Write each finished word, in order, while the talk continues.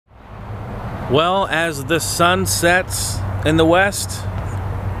Well, as the sun sets in the west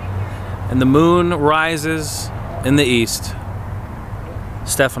and the moon rises in the east,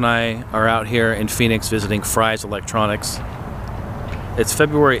 Steph and I are out here in Phoenix visiting Fry's Electronics. It's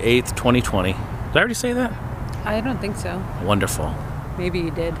February 8th, 2020. Did I already say that? I don't think so. Wonderful. Maybe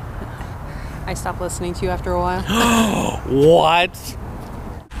you did. I stopped listening to you after a while. What?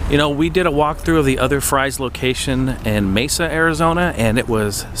 You know, we did a walkthrough of the other Fry's location in Mesa, Arizona, and it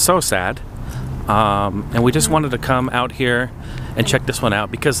was so sad. And we just wanted to come out here and check this one out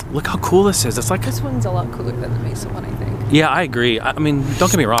because look how cool this is. It's like this one's a lot cooler than the Mesa one, I think. Yeah, I agree. I mean,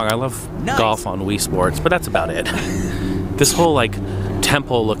 don't get me wrong. I love golf on Wii Sports, but that's about it. This whole like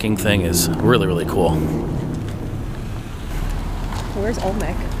temple-looking thing is really, really cool. Where's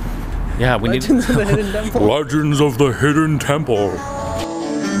Olmec? Yeah, we Legends of the Hidden Temple. Legends of the Hidden Temple.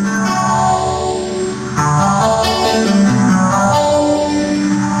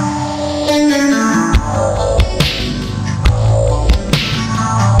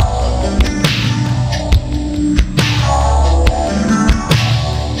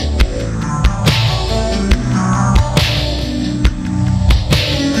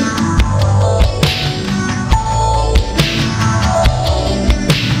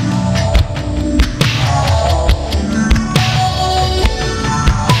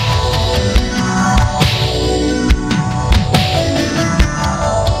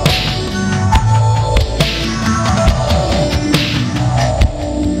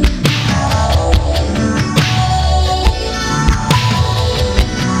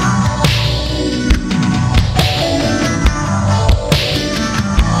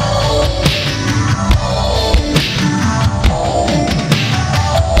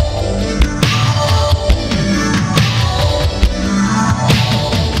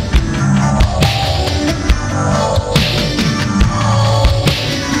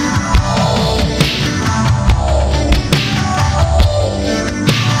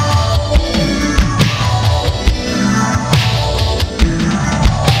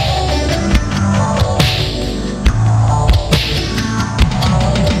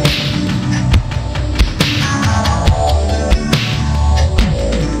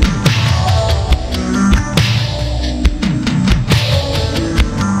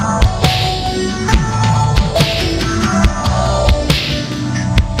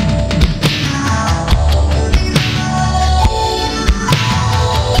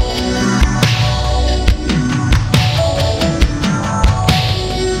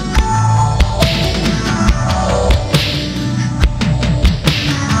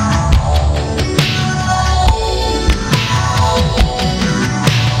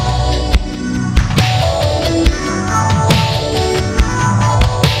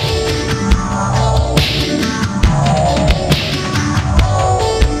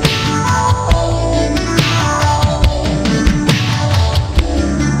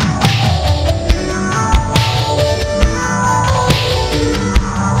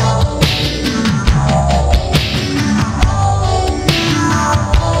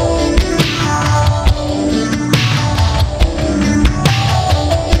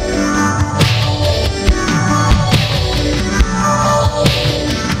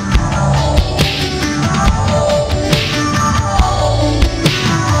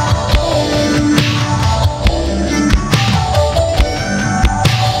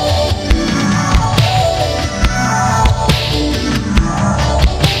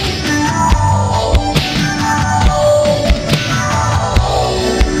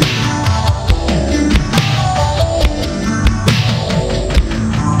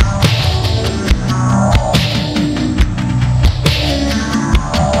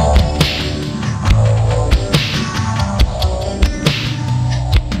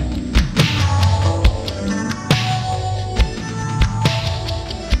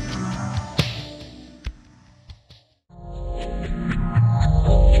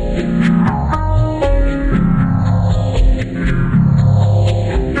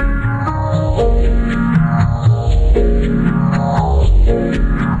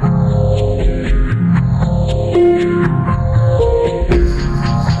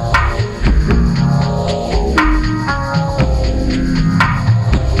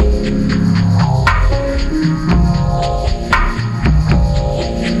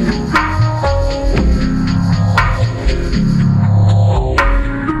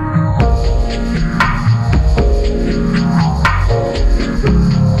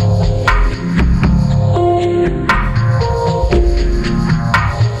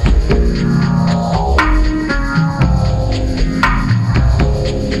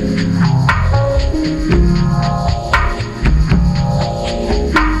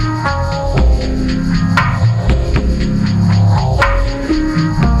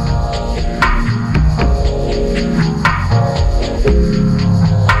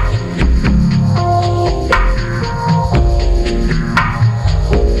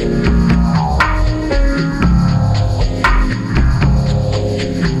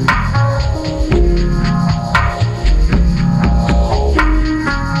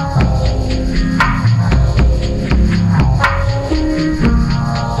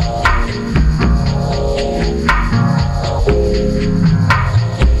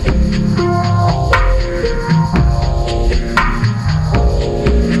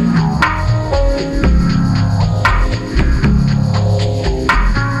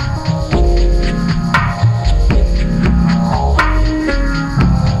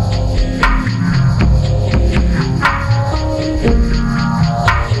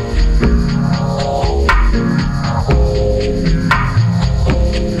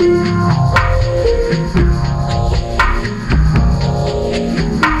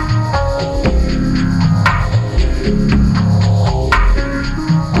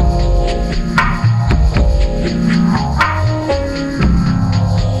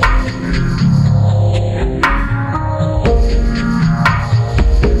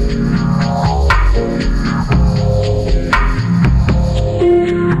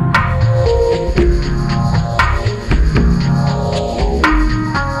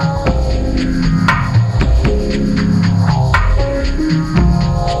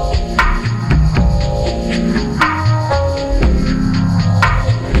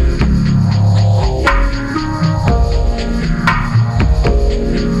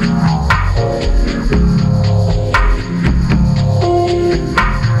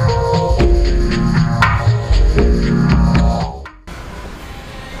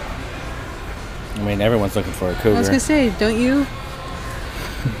 Everyone's looking for a cougar. I was gonna say, don't you?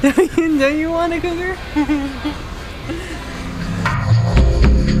 Don't you want a cougar?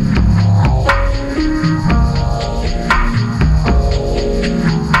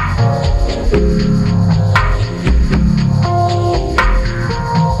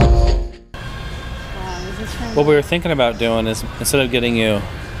 What we were thinking about doing is, instead of getting you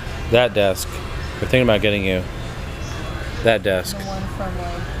that desk, we're thinking about getting you that desk. The one from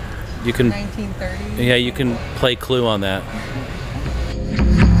like You can, 1930. yeah, you can play Clue on that.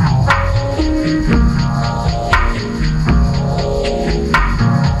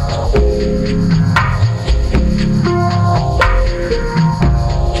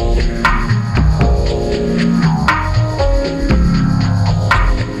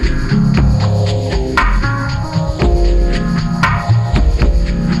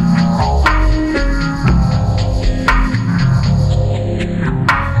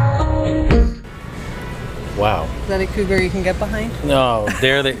 Wow. Is that a cougar you can get behind? No,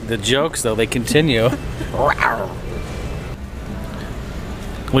 the jokes though, they continue. What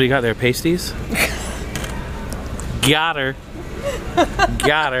do you got there, pasties? Got her.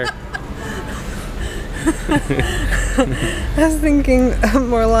 Got her. I was thinking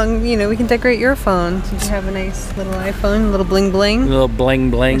more along, you know, we can decorate your phone since you have a nice little iPhone, a little bling bling. A little bling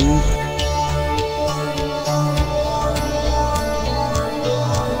bling.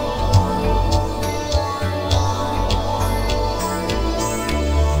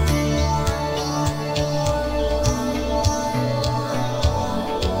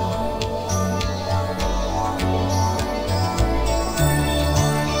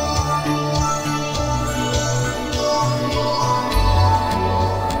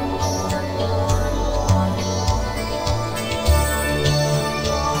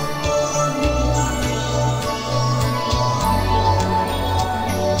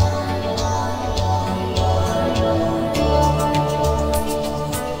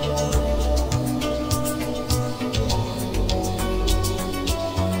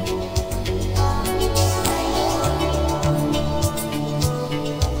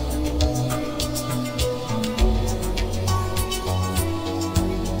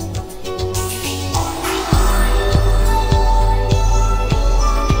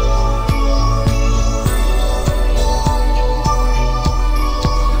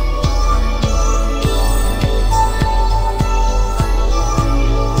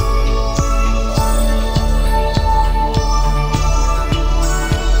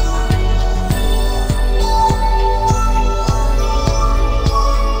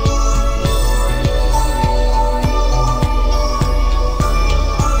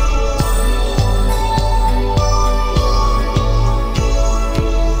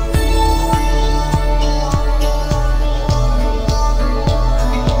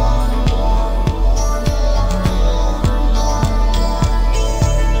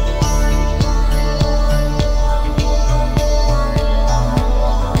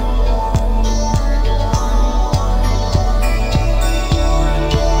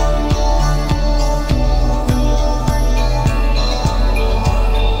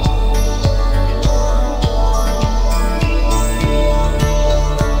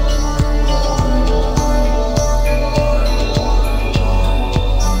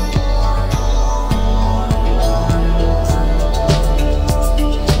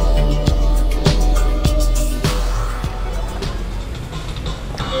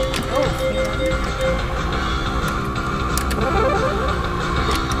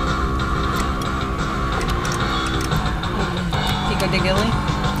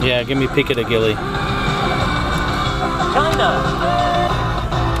 Yeah, give me Piccadilly. China.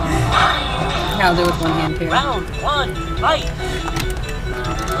 I'll do it with one hand too. Round one, fight.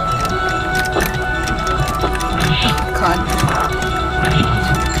 God.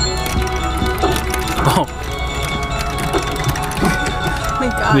 Oh, My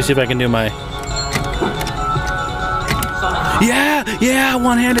God. let me see if I can do my. Yeah,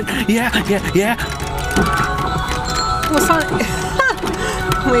 one-handed. Yeah. Well, Sonic.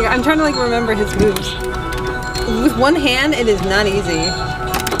 Oh my God, I'm trying to like remember his moves. With one hand, it is not easy.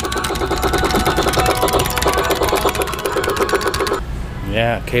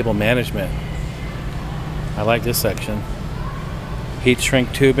 Yeah, cable management. I like this section. Heat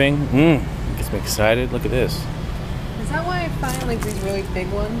shrink tubing. Gets me excited. Look at this. Is that why I find like these really big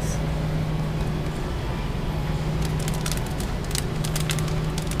ones?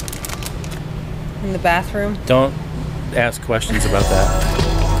 In the bathroom? Don't ask questions about that.